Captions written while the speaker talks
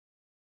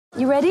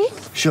You ready?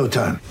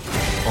 Showtime.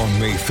 On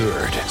May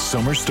 3rd,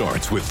 summer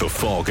starts with The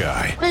Fall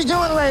Guy. Let's do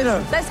it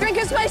later. Let's drink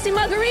a spicy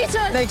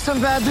margarita. Make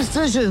some bad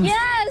decisions.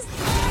 Yes.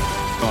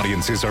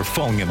 Audiences are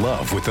falling in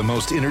love with the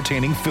most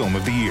entertaining film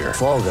of the year.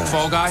 Fall Guy.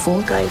 Fall Guy?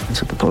 Fall guy.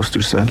 That's what the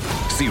poster said.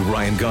 See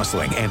Ryan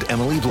Gosling and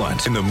Emily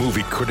Blunt in the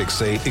movie critics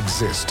say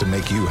exists to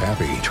make you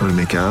happy. Trying to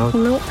make it out?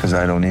 Nope. Because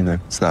I don't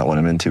either. It's not what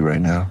I'm into right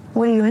now.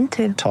 What are you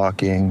into?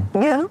 Talking.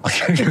 Yeah.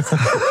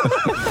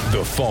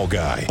 The Fall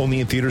Guy.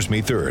 Only in theaters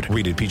May 3rd.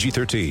 Rated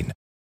PG-13.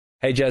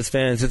 Hey Jazz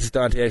fans, this is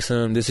Dante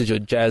Exum. This is your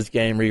Jazz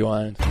Game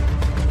Rewind.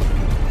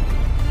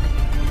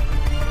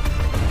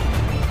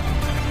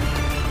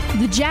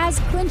 The Jazz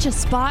clinch a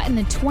spot in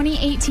the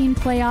 2018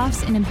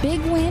 playoffs in a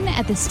big win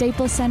at the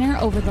Staples Center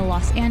over the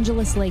Los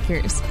Angeles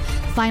Lakers.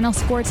 Final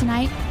score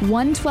tonight,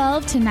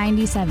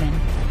 112-97.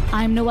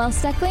 I'm Noelle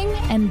Steckling,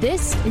 and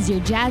this is your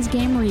Jazz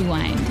Game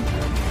Rewind.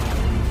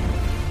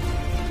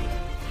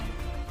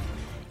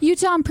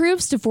 Utah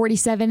improves to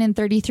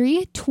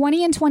 47-33,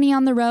 20-20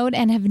 on the road,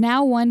 and have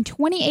now won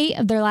 28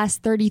 of their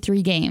last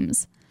 33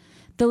 games.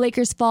 The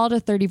Lakers fall to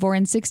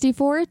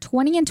 34-64,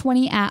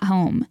 20-20 at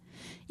home.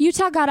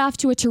 Utah got off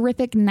to a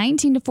terrific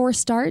 19-4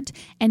 start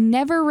and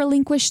never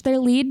relinquished their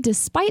lead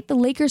despite the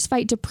Lakers'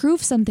 fight to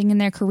prove something in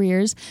their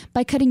careers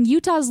by cutting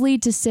Utah's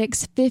lead to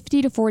 6,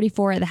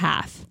 50-44 at the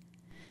half.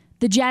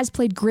 The Jazz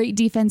played great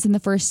defense in the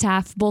first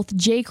half. Both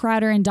Jay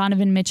Crowder and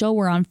Donovan Mitchell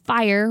were on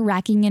fire,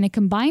 racking in a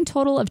combined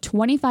total of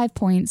 25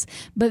 points,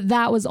 but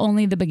that was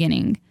only the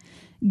beginning.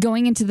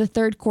 Going into the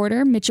third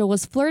quarter, Mitchell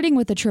was flirting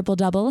with a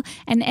triple-double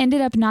and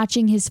ended up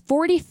notching his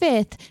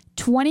 45th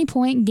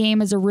 20-point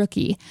game as a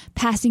rookie,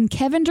 passing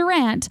Kevin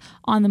Durant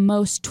on the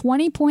most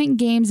 20-point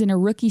games in a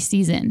rookie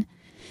season.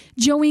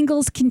 Joe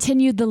Ingles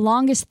continued the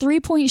longest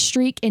three-point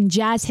streak in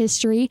Jazz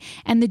history,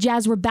 and the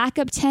Jazz were back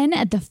up 10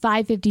 at the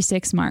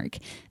 5:56 mark.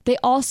 They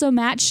also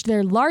matched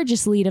their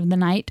largest lead of the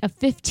night of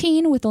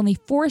 15 with only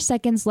 4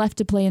 seconds left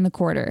to play in the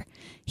quarter.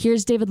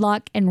 Here's David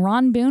Locke and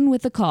Ron Boone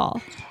with the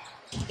call.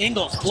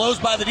 Ingles blows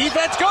by the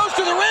defense, goes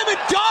to the rim and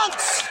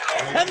dunks!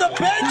 And the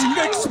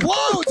bench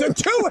explodes! A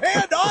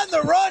two-hand on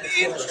the run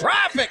in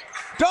traffic!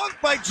 Dunk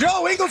by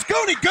Joe Ingles,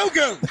 goody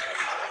goo-goo!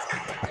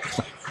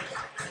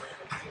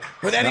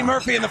 With Eddie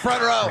Murphy in the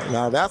front row.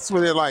 Now that's what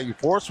they like. You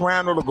force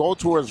Randall to go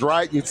to his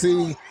right. You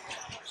see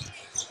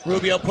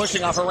Rubio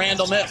pushing off a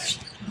Randall miss.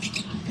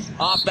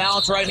 Off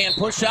balance right hand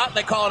push shot.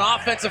 They call an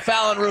offensive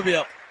foul on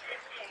Rubio.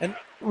 And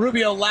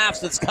Rubio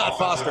laughs at Scott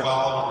Foster.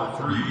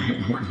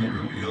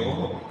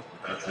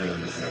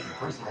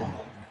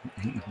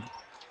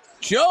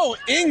 Joe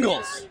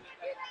Ingles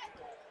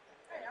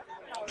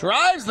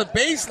drives the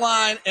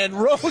baseline and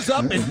rose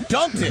up and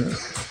dunked it.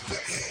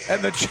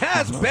 And the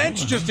Jazz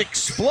bench just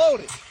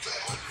exploded.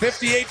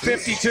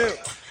 58-52.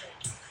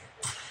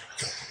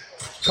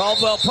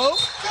 Caldwell Pope.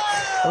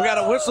 We got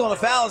a whistle and a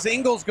foul as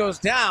Ingles goes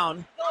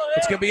down.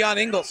 It's going to be on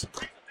Ingles.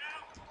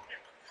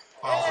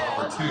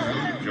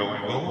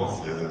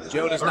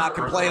 Joe does not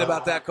complain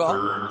about that call.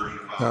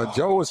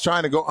 Joe was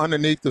trying to go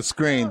underneath the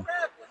screen.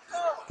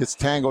 Gets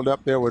tangled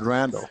up there with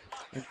Randall.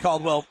 And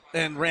Caldwell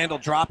and Randall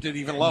dropped it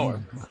even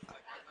lower.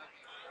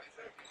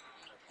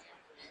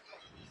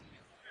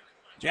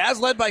 Jazz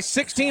led by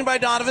 16 by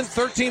Donovan,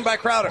 13 by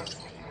Crowder.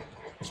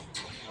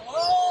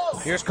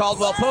 Here's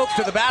Caldwell Pope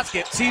to the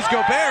basket. Sees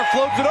Gobert,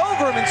 floats it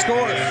over him and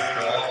scores.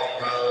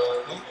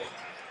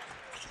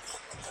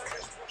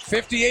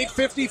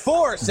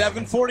 58-54,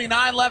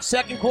 7:49 left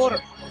second quarter.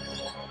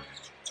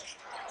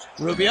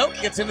 Rubio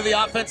gets into the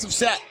offensive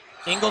set.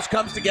 Ingles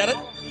comes to get it.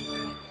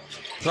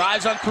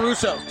 Drives on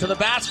Caruso to the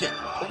basket.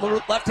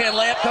 Left-hand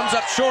layup comes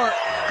up short.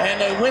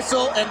 And a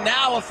whistle and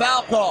now a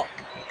foul call.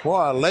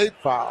 Boy, a late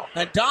foul.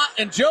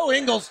 And Joe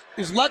Ingles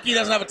is lucky he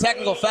doesn't have a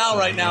technical foul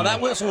right now.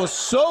 That whistle was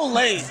so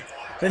late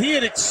that he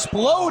had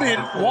exploded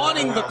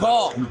wanting the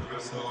call.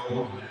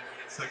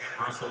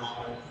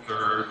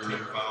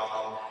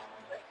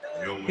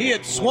 He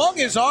had swung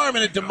his arm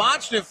in a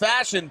demonstrative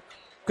fashion,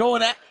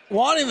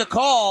 wanting the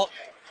call,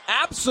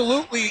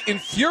 absolutely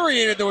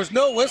infuriated there was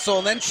no whistle,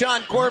 and then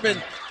Sean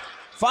Corbin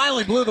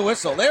finally blew the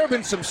whistle. There have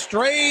been some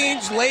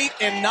strange, late,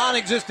 and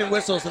non-existent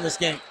whistles in this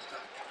game.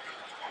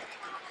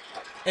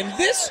 And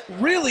this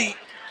really,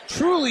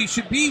 truly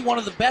should be one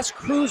of the best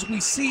crews we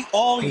see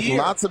all year.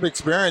 Lots of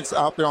experience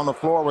out there on the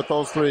floor with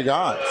those three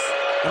guys.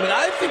 I mean,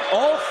 I think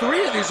all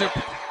three of these are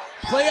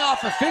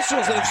playoff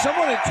officials, and if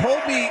someone had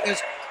told me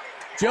as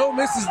Joe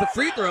misses the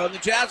free throw, and the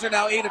Jazz are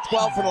now 8 of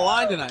 12 from the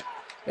line tonight,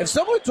 if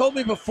someone had told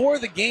me before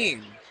the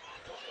game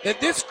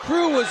that this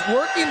crew was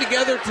working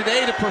together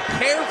today to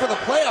prepare for the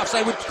playoffs,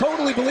 I would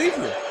totally believe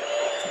you.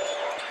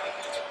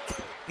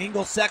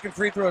 Ingles' second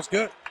free throw is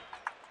good.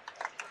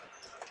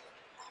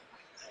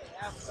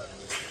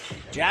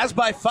 Jazz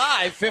by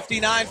 5,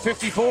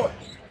 59-54.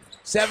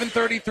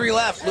 7:33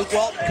 left. Luke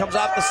Walton comes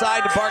off the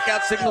side to bark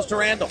out signals to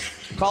Randall.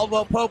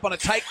 Caldwell Pope on a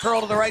tight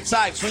curl to the right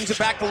side. Swings it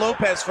back to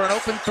Lopez for an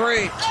open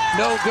three.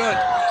 No good.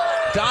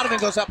 Donovan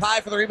goes up high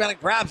for the rebound and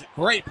grabs it.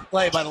 Great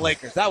play by the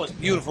Lakers. That was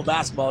beautiful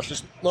basketball. It's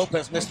just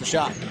Lopez missed the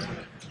shot.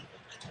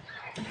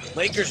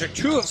 Lakers are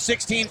 2 of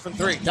 16 from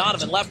 3.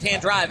 Donovan,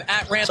 left-hand drive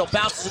at Randall,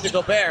 bounces into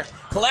Gobert,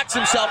 collects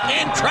himself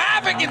in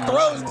traffic and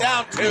throws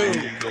down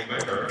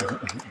 2.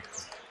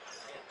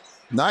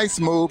 Nice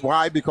move.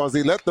 Why? Because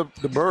he let the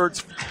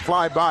birds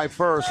fly by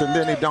first, and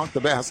then he dunked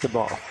the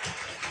basketball.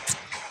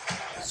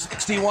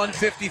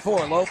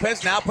 61-54.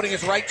 Lopez now putting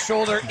his right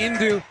shoulder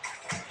into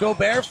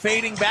Gobert,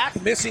 fading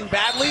back, missing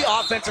badly.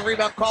 Offensive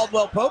rebound,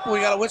 Caldwell Pope. We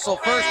got a whistle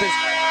first as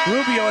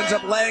Rubio ends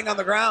up laying on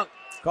the ground.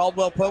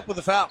 Caldwell Pope with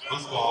the foul.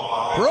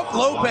 Brook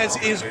Lopez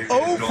is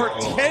 0 for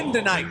 10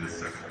 tonight.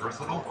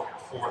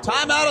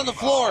 Timeout on the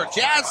floor.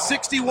 Jazz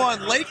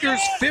 61,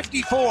 Lakers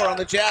 54 on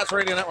the Jazz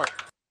Radio Network.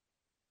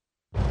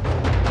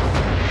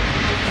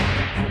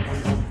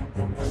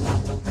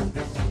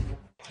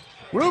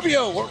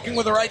 Rubio working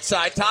with the right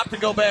side, top to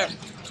Gobert.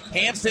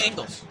 Hands to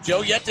Ingles.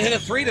 Joe yet to hit a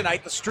 3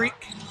 tonight. The streak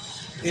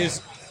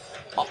is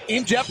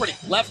in jeopardy.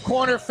 Left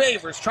corner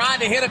Favors, trying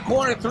to hit a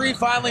corner 3,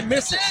 finally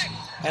misses.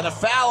 And a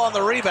foul on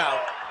the rebound.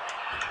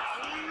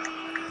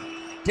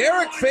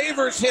 Derek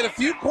Favors hit a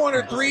few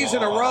corner 3s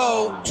in a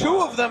row,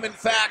 2 of them, in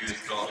fact,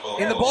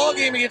 in the ball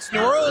game against New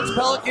Orleans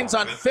Pelicans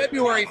on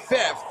February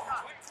 5th.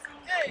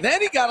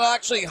 Then he got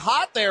actually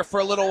hot there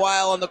for a little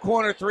while on the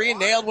corner 3 and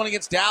nailed one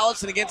against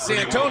Dallas and against San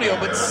Antonio.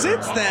 But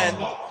since then,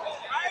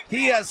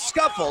 he has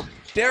scuffled.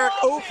 Derek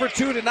 0 for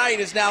 2 tonight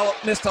has now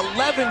missed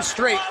 11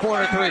 straight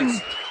corner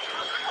 3s.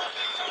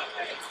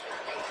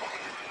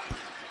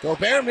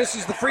 Gobert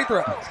misses the free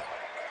throw.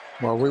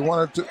 Well, we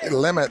wanted to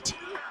limit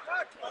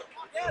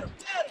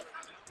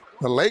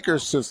the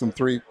Lakers to some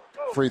 3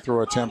 free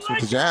throw attempts. But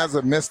the Jazz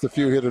have missed a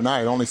few here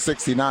tonight, only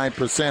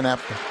 69%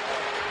 after.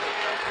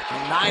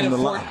 9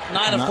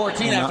 of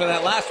 14 after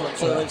that last one,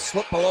 so they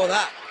slipped below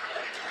that.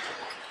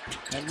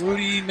 And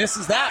Rudy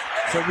misses that.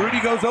 So Rudy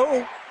goes,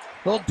 oh,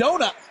 little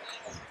donut.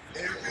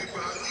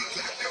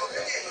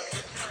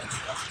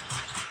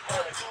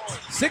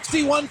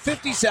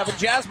 61-57,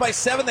 Jazz by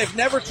 7. They've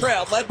never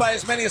trailed, led by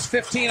as many as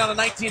 15 on a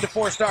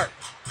 19-4 start.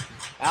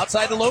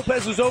 Outside to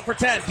Lopez, who's 0 for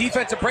 10.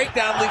 Defensive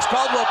breakdown leaves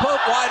Caldwell Pope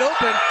wide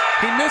open.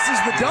 He misses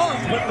the dunk,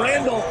 but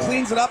Randall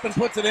cleans it up and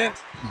puts it in.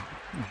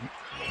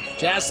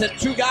 Jazz sent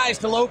 2 guys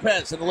to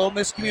Lopez and a little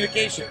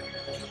miscommunication.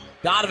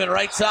 Donovan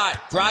right side,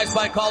 drives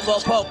by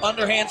Caldwell Pope,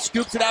 underhand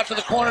scoops it out to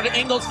the corner to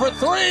Ingles for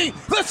 3.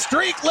 The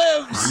streak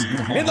lives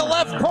in the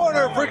left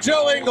corner for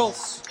Joe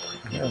Ingles.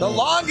 The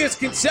longest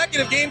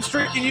consecutive game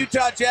streak in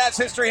Utah Jazz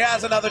history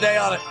has another day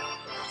on it.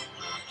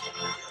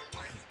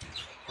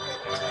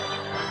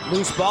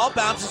 Loose ball,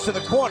 bounces to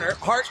the corner.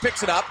 Hart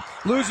picks it up,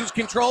 loses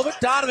control of it.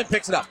 Donovan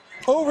picks it up.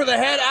 Over the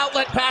head,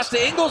 outlet pass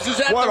to Ingles, who's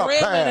at the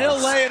rim, and he'll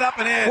lay it up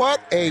and in.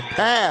 What a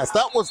pass.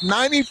 That was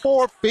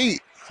 94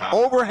 feet.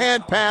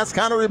 Overhand pass,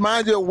 kind of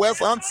reminds you of Wes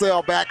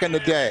Unseld back in the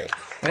day.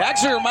 It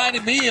actually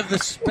reminded me of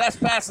the best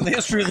pass in the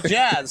history of the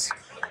Jazz,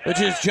 which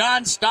is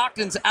John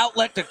Stockton's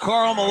outlet to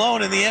Karl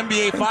Malone in the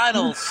NBA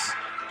Finals.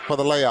 For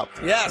the layup.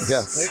 Yes.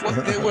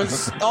 It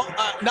was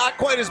not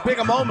quite as big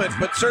a moment,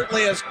 but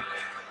certainly a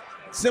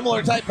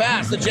similar type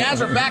pass. The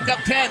Jazz are back up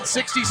 10,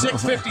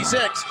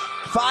 66-56.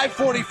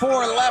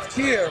 5:44 left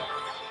here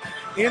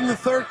in the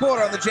third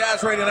quarter on the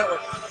Jazz Radio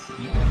Network.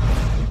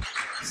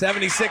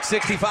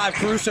 76-65,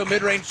 Caruso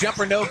mid-range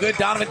jumper, no good.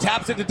 Donovan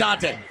taps it to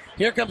Dante.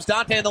 Here comes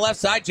Dante on the left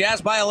side,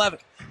 Jazz by 11.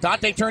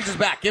 Dante turns his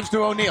back, gives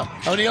to O'Neal.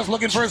 O'Neal's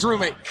looking for his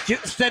roommate.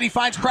 Instead he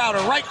finds Crowder,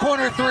 right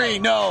corner 3,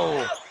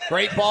 no.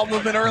 Great ball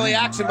movement, early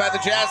action by the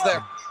Jazz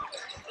there.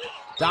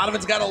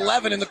 Donovan's got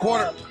 11 in the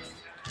quarter.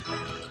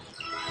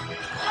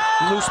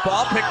 Loose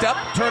ball, picked up,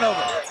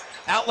 turnover.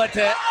 Outlet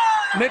to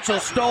Mitchell,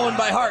 stolen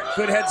by Hart.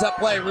 Good heads-up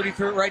play, Rudy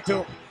threw it right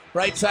to him.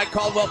 Right side,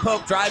 Caldwell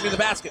Pope driving the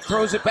basket,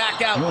 throws it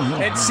back out,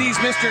 and sees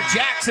Mr.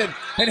 Jackson,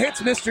 and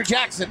hits Mr.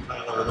 Jackson.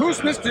 Who's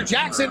Mr.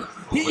 Jackson?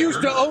 He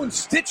used to own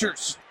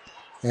Stitchers.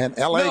 And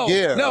L.A.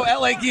 Gear. No,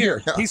 L.A.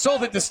 Gear. He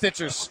sold it to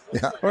Stitchers.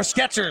 Yeah. Or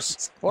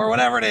Skechers, or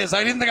whatever it is.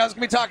 I didn't think I was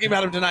going to be talking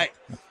about him tonight.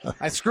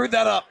 I screwed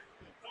that up.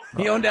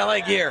 He owned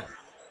L.A. Gear.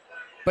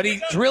 But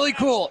he's really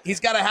cool. He's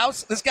got a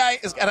house. This guy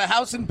has got a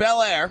house in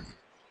Bel Air.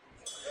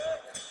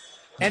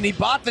 And he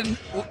bought the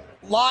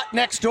lot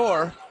next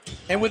door.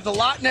 And with the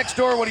lot next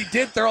door, what he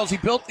did, Thurls, he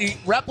built the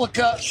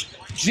replica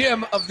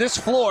gym of this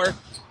floor.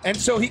 And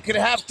so he could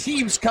have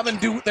teams come and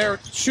do their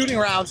shooting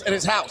rounds at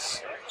his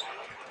house.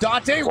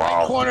 Dante,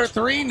 right corner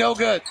 3, no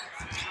good.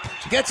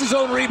 Gets his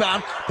own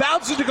rebound.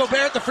 Bounces to Gobert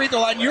at the free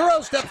throw line.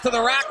 Euro steps to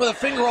the rack with a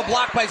finger roll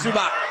blocked by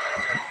Zubac.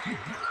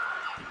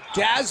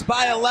 Jazz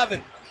by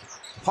 11.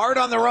 Hard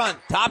on the run.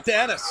 Top to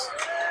Ennis.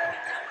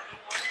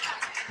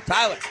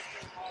 Tyler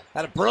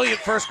had a brilliant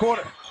first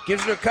quarter.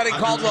 Gives it to cutting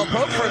Caldwell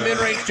Pope for a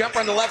mid-range jumper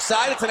on the left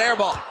side. It's an air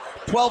ball.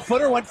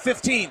 12-footer, went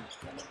 15.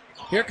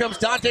 Here comes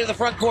Dante to the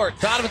front court.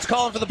 Donovan's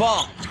calling for the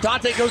ball.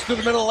 Dante goes through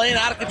the middle lane,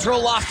 out of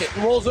control, lost it.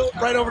 Rolls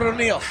right over to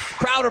O'Neal.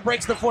 Crowder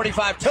breaks the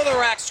 45, to the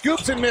rack,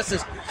 scoops and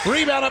misses.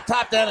 Rebound up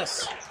top to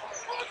Ennis.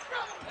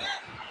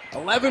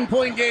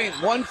 11-point game,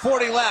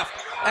 1:40 left.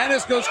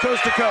 Ennis goes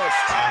coast to coast.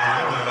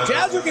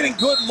 Jazz are getting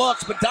good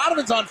looks, but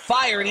Donovan's on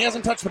fire, and he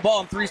hasn't touched the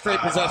ball in 3 straight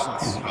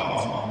possessions.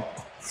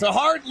 It's a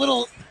hard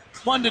little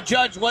one to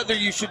judge whether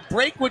you should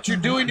break what you're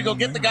doing to go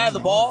get the guy the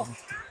ball,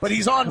 but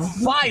he's on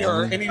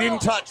fire, and he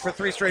didn't touch for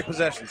 3 straight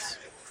possessions.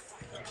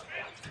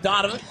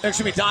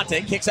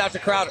 Dante kicks out to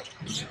Crowder.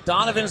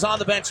 Donovan is on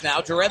the bench now.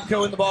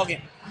 Jerebko in the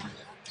ballgame.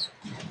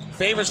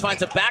 Favors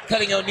finds a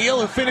back-cutting O'Neal,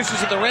 who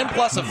finishes at the rim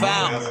plus a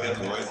foul.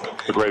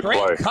 It's a great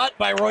play. Cut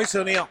by Royce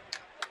O'Neal.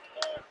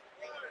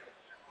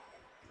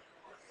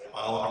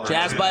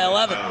 Jazz by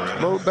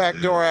 11. Little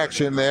backdoor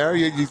action there.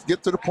 You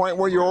get to the point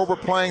where you're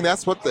overplaying.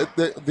 That's what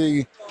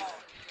the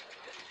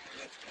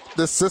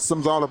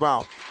system's all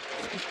about.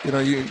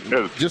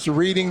 You just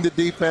reading the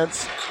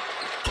defense.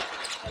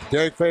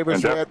 Derek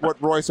Favors read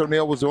what Royce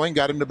O'Neal was doing,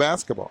 got him the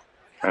basketball.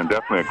 And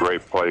definitely a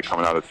great play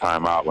coming out of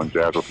timeout when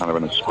Jazz were kind of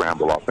in a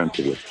scramble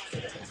offensively.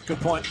 Good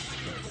point.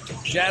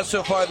 Jazz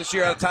so far this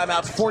year out of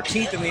timeouts,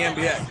 14th in the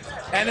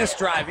NBA. Ennis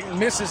driving,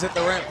 misses at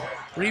the rim.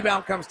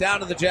 Rebound comes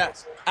down to the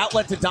Jazz.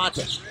 Outlet to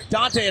Dante.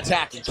 Dante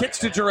attacking. Kicks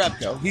to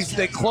Jerebko.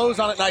 They close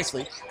on it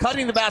nicely.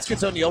 Cutting the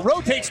basket's O'Neal.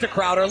 Rotates to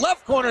Crowder.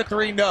 Left corner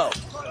 3, no.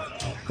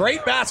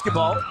 Great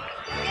basketball.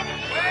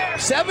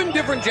 7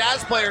 different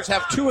Jazz players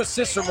have 2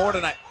 assists or more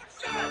tonight.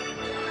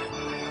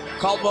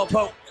 Caldwell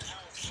Pope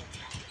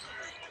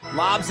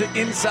lobs it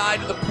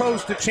inside to the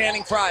post to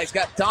Channing Frye. He's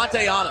got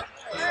Dante on him.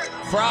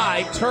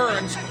 Frye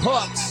turns,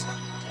 hooks,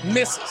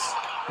 misses.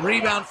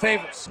 Rebound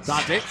Favors.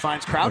 Dante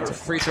finds Crouch, a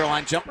free throw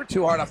line jumper,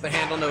 too hard off the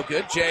handle, no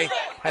good. Jay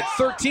had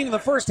 13 in the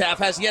first half,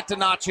 has yet to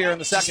notch here in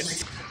the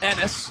second.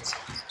 Ennis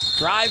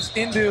drives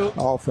into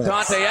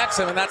Dante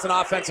Exum, and that's an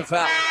offensive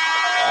foul.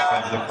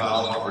 Offensive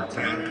foul number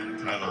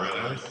 10, Tyler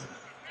Ennis.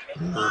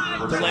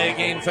 Delay a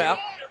game foul.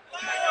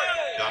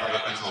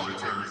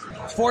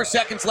 4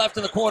 seconds left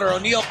in the quarter.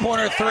 O'Neal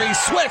corner 3,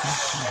 swish.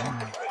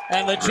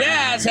 And the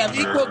Jazz have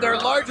equaled their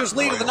largest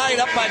lead of the night,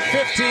 up by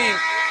 15.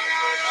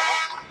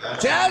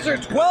 Jazz are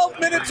 12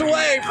 minutes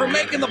away from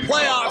making the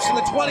playoffs in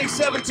the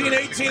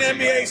 2017-18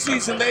 NBA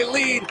season. They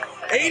lead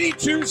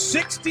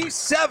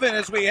 82-67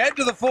 as we head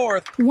to the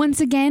fourth. Once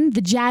again,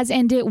 the Jazz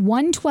end it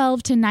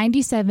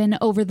 112-97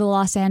 over the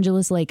Los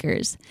Angeles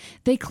Lakers.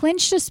 They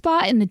clinched a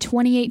spot in the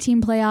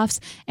 2018 playoffs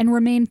and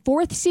remain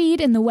 4th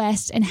seed in the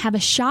West and have a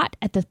shot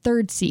at the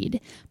 3rd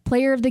seed.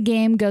 Player of the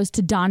game goes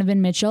to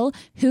Donovan Mitchell,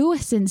 who,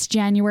 since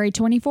January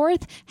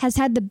 24th, has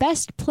had the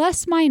best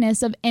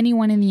plus-minus of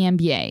anyone in the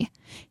NBA.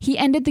 He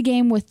ended the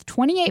game with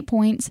 28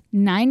 points,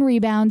 9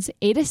 rebounds,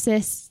 8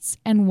 assists,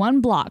 and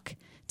 1 block.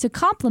 To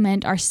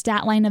complement our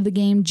stat line of the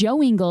game,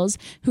 Joe Ingles,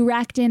 who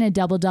racked in a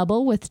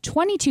double-double with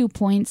 22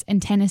 points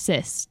and 10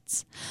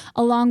 assists,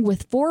 along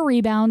with 4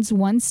 rebounds,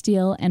 1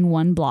 steal, and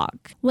 1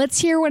 block. Let's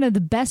hear one of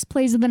the best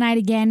plays of the night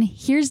again.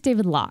 Here's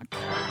David Locke.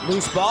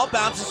 Loose ball,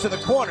 bounces to the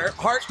corner.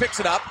 Hart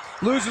picks it up,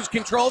 loses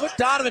control of it.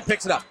 Donovan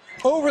picks it up.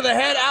 Over the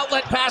head,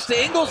 outlet pass to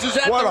Ingles, who's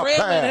at the rim,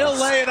 and he'll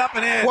lay it up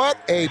and in. What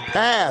a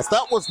pass.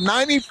 That was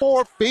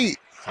 94 feet.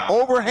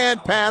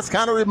 Overhand pass,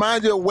 kind of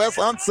reminds you of Wes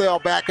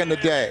Unseld back in the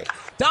day.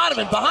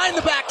 Donovan behind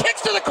the back,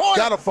 kicks to the corner.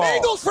 Gotta fall.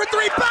 Ingles for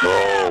 3. Bang!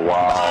 Oh,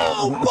 wow.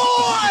 Oh,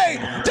 boy!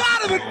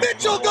 Donovan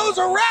Mitchell goes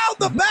around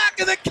the back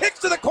and then kicks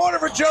to the corner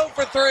for Joe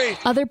for 3.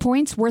 Other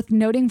points worth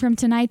noting from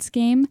tonight's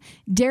game,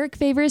 Derek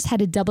Favors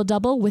had a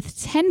double-double with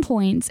 10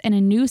 points and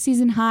a new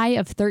season high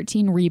of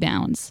 13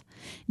 rebounds.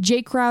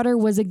 Jay Crowder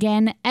was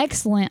again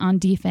excellent on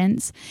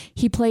defense.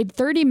 He played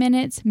 30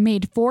 minutes,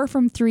 made 4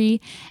 from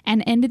 3,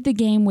 and ended the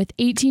game with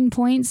 18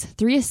 points,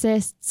 3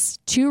 assists,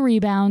 2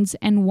 rebounds,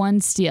 and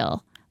 1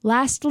 steal.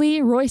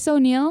 Lastly, Royce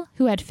O'Neal,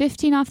 who had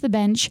 15 off the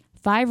bench,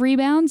 5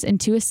 rebounds,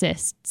 and 2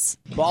 assists.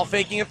 Ball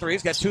faking a 3.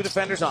 He's got 2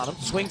 defenders on him.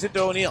 Swings it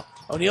to O'Neal.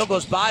 O'Neal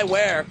goes by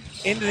Ware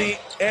into the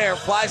air,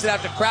 flies it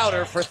out to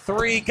Crowder for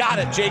 3. Got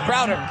it, Jay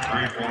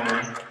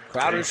Crowder.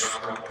 Crowder's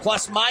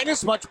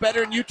plus-minus much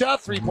better in Utah.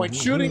 3-point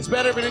shooting's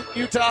better in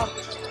Utah.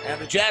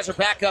 And the Jazz are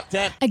back up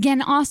 10.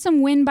 Again,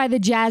 awesome win by the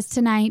Jazz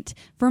tonight.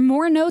 For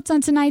more notes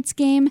on tonight's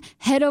game,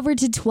 head over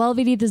to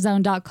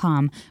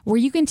 1280thezone.com, where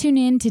you can tune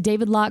in to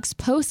David Locke's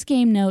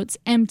post-game notes,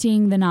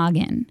 Emptying the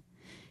Noggin.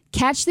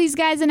 Catch these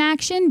guys in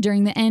action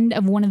during the end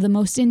of one of the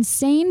most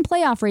insane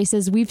playoff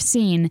races we've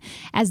seen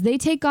as they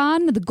take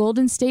on the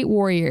Golden State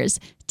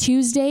Warriors,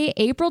 Tuesday,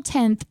 April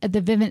 10th at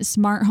the Vivint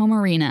Smart Home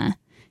Arena.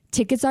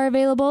 Tickets are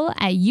available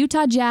at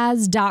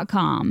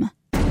utahjazz.com.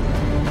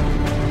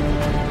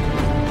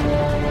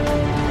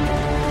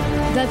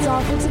 That's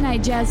all for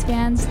tonight, Jazz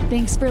fans.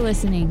 Thanks for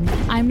listening.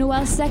 I'm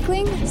Noelle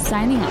Seckling,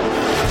 signing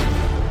off.